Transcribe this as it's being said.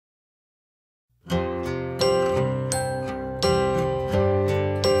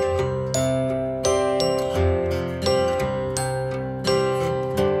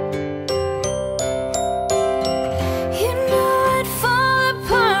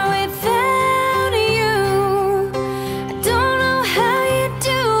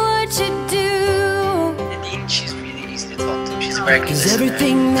'Cause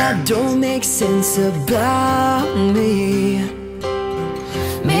everything that don't make sense about me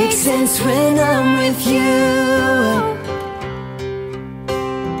makes sense when I'm with you.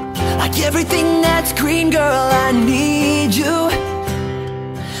 Like everything that's green, girl, I need you.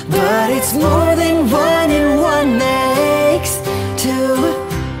 But it's more than one and one makes two.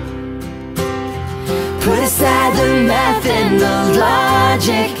 Put aside the math and the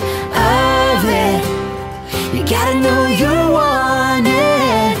logic of it. You gotta know you want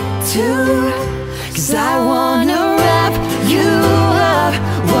it too. 'Cause I wanna wrap you up,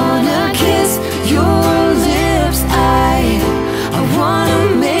 wanna kiss your lips. I wanna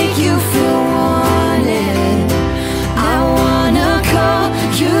make you feel wanted. I wanna call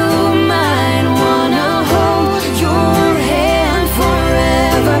you mine, wanna hold your hand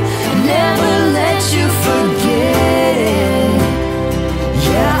forever, never let you forget it.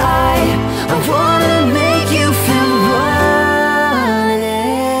 Yeah, I wanna make you feel wanted.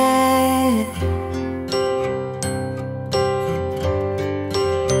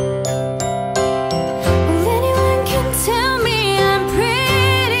 Well, anyone can tell me I'm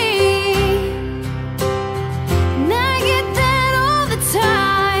pretty, and I get that all the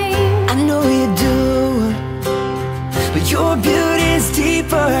time. I know you do, but your beauty's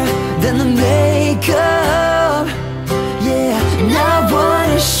deeper than the makeup. Yeah, and I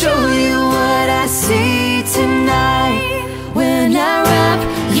wanna show you what I see tonight when I wrap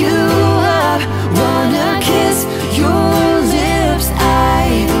you up, wanna kiss your lips.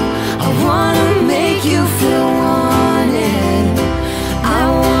 I wanna make you feel wanted. I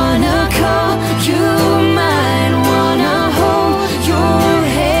wanna call you mine, wanna hold your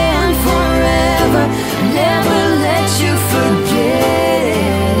hand forever, never let you forget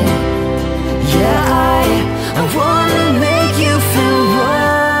it. Yeah, I wanna make you feel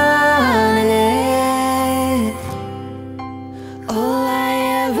wanted. All I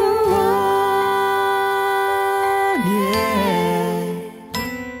ever wanted.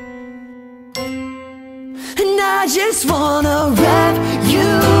 And I just wanna wrap